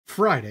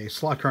Friday,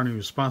 Slot Car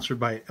News, sponsored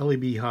by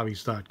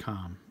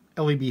lebhobbies.com.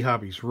 LEB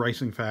Hobbies,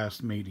 racing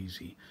fast, made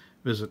easy.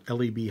 Visit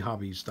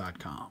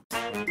lebhobbies.com.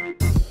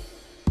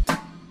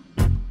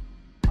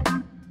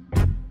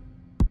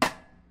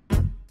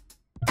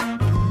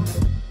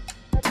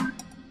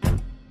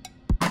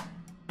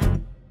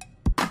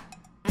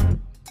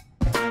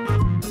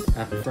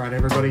 Happy Friday,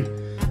 everybody.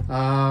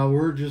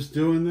 We're just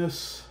doing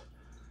this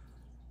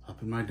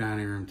up in my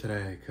dining room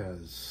today,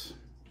 because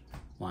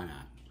why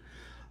not?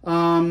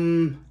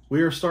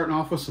 We are starting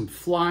off with some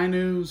fly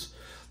news.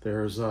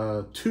 There's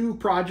two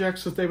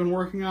projects that they've been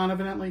working on,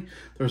 evidently.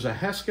 There's a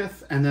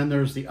Hesketh, and then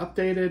there's the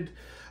updated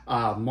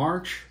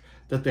March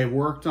that they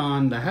worked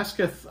on. The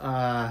Hesketh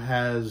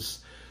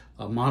has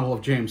a model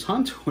of James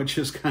Hunt, which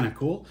is kind of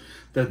cool,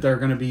 that they're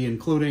going to be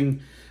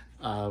including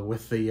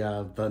with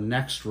the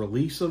next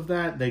release of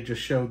that. They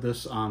just showed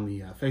this on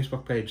the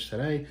Facebook page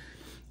today,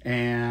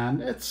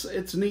 and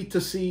it's neat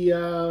to see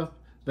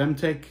them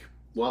take.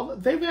 Well,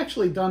 they've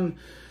actually done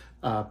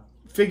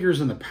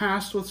figures in the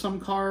past with some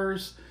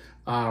cars.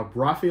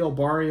 Rafael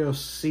Barrios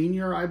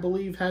Sr., I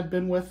believe, had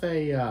been with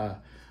a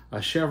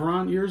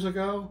Chevron years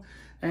ago.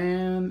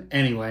 And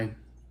anyway,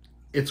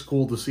 it's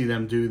cool to see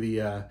them do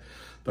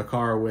the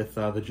car with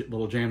the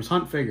little James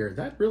Hunt figure.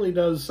 That really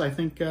does, I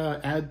think,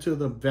 add to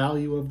the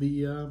value of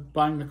the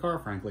buying the car,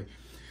 frankly.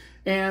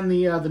 And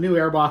the new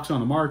airbox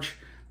on the March,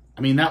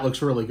 I mean, that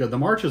looks really good. The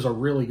March is a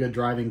really good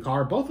driving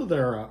car. Both of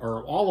their,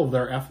 or all of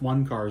their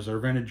F1 cars, their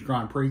vintage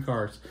Grand Prix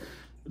cars,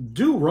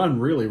 do run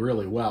really,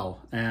 really well.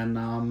 And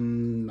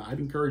I'd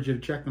encourage you to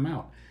check them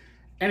out.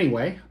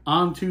 Anyway,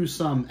 on to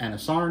some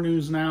NSR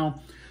news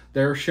now.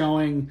 They're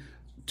showing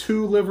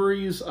two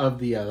liveries of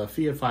the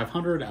Fiat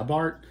 500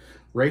 Abarth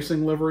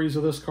racing liveries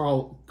of this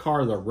car,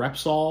 the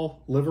Repsol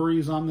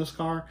liveries on this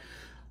car.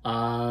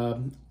 I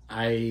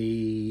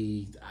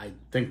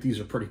think these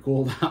are pretty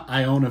cool.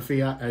 I own a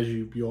Fiat, as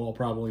you all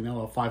probably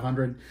know, a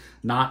 500,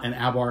 not an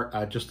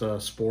Abarth, just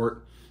a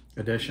sport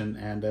edition,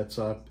 and it's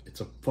a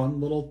fun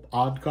little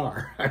odd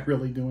car. I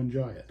really do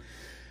enjoy it.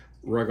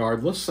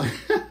 Regardless,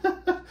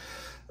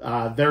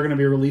 they're going to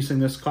be releasing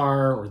this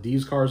car, or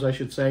these cars, I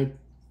should say,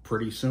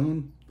 pretty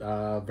soon.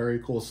 Very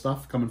cool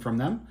stuff coming from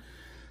them.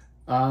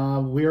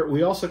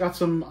 We also got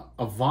some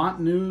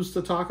Avant news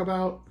to talk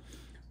about.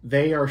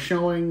 They are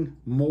showing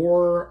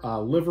more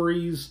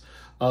liveries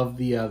of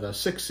the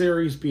 6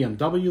 Series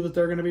BMW that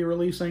they're going to be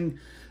releasing.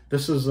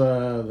 This is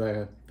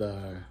the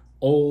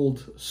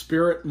old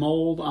Spirit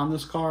mold on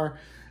this car,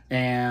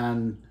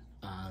 and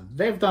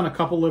they've done a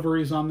couple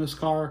liveries on this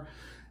car,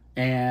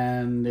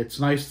 and it's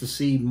nice to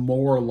see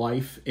more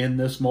life in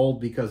this mold,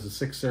 because the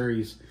 6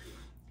 Series,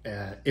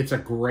 it's a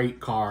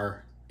great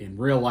car. In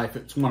real life,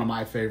 it's one of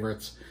my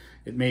favorites.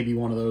 It may be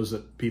one of those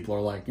that people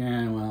are like,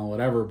 well,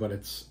 whatever, but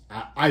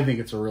I think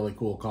it's a really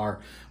cool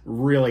car.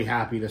 Really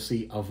happy to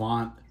see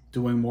Avant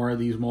doing more of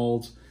these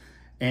molds.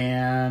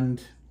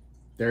 And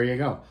there you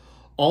go.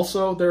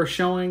 Also, they're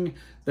showing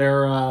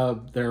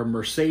their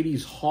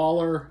Mercedes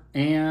hauler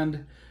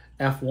and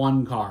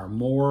F1 car.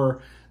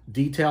 More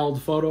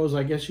detailed photos,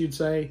 I guess you'd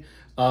say,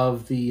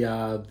 of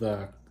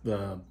the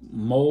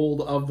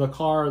mold of the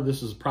car.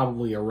 This is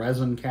probably a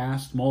resin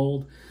cast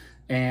mold.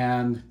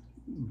 And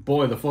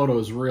boy, the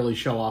photos really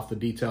show off the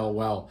detail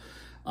well.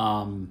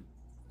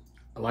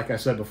 Like I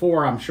said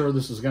before, I'm sure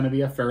this is going to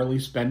be a fairly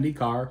spendy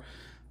car,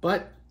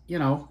 but you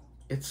know,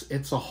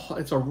 it's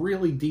a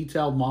really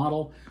detailed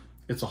model.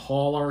 It's a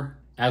hauler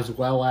as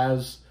well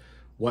as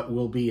what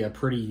will be a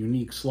pretty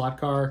unique slot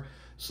car.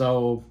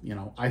 So, you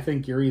know, I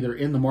think you're either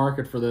in the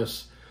market for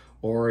this,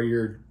 or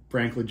you're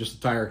frankly just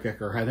a tire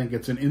kicker. I think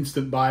it's an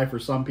instant buy for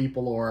some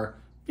people, or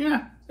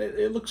yeah,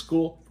 it looks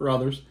cool for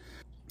others.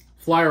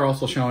 Flyer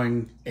also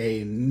showing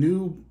a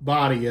new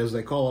body, as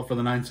they call it, for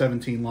the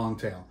 917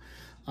 Longtail.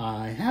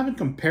 I haven't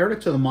compared it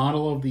to the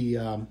model of the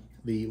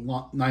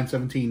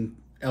 917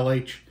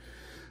 LH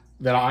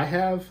that I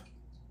have.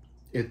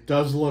 It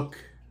does look,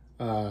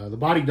 the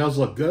body does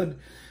look good.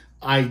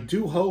 I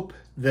do hope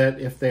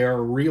that if they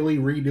are really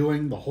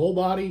redoing the whole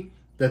body,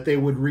 that they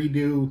would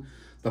redo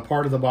the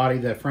part of the body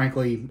that,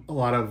 frankly, a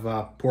lot of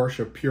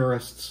Porsche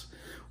purists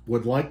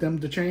would like them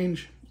to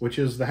change, which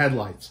is the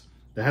headlights.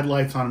 The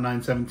headlights on a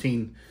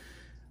 917,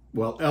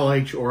 well,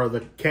 LH or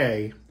the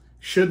K,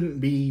 shouldn't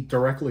be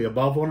directly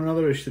above one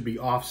another. It should be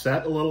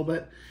offset a little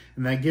bit,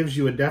 and that gives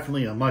you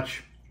definitely a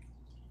much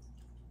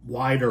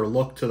wider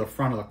look to the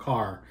front of the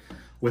car,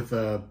 with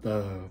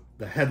the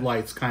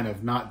headlights kind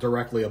of not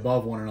directly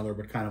above one another,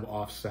 but kind of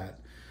offset.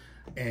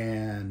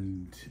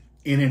 And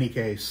in any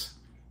case,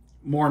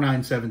 more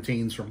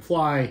 917s from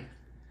Fly.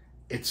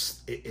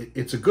 It's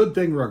a good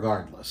thing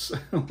regardless.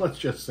 Let's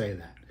just say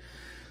that.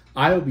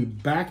 I will be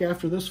back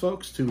after this,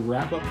 folks, to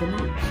wrap up the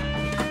news.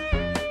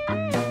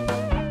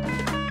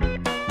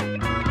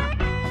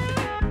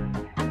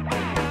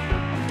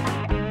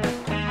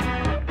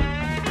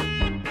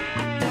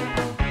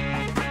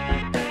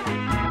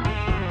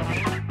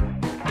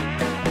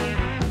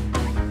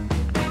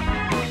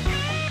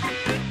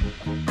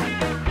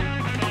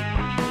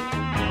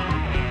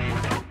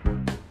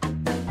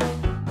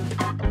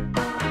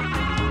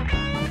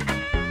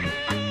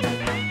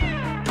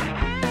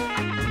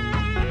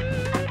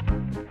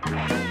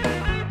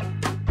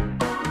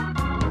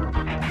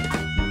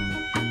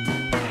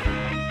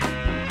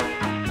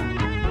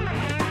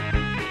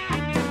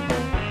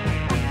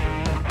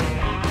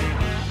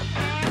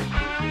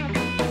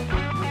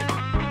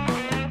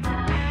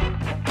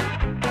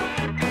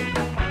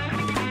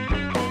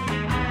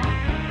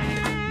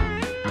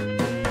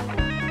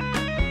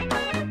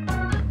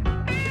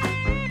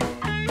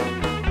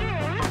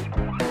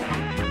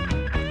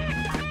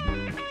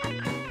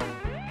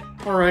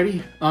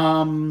 Alrighty.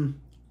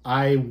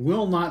 I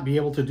will not be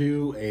able to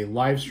do a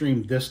live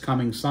stream this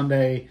coming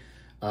Sunday.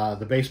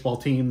 The baseball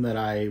team that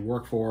I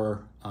work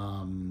for,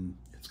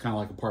 it's kind of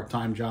like a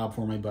part-time job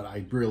for me, but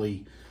I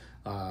really,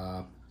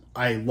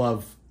 I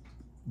love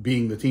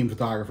being the team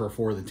photographer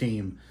for the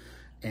team.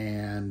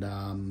 And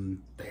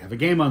they have a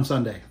game on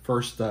Sunday.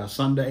 First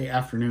Sunday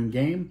afternoon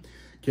game.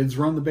 Kids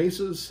run the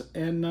bases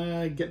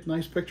and get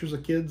nice pictures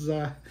of kids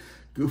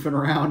goofing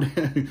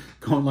around,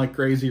 going like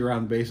crazy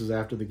around bases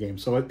after the game.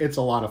 So it's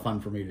a lot of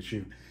fun for me to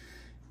shoot.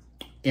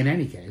 In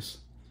any case,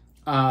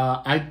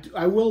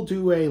 I will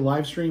do a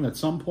live stream at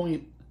some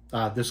point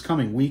this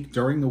coming week,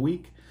 during the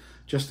week,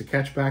 just to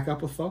catch back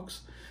up with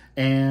folks.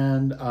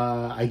 And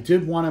I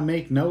did want to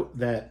make note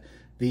that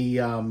the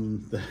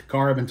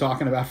car I've been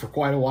talking about for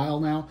quite a while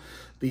now,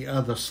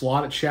 the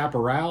Slot It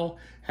Chaparral,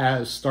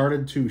 has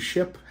started to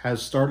ship,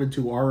 has started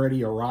to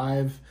already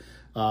arrive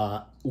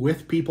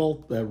with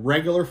people, the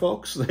regular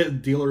folks. The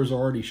dealer's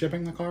already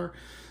shipping the car.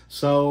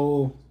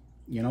 So,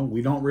 you know,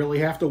 we don't really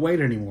have to wait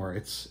anymore.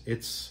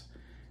 It's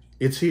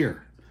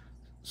here.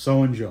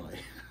 So enjoy.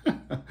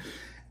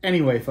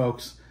 Anyway,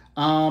 folks,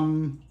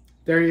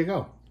 there you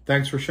go.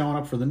 Thanks for showing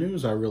up for the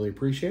news. I really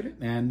appreciate it.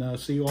 And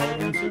see you all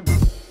again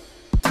soon.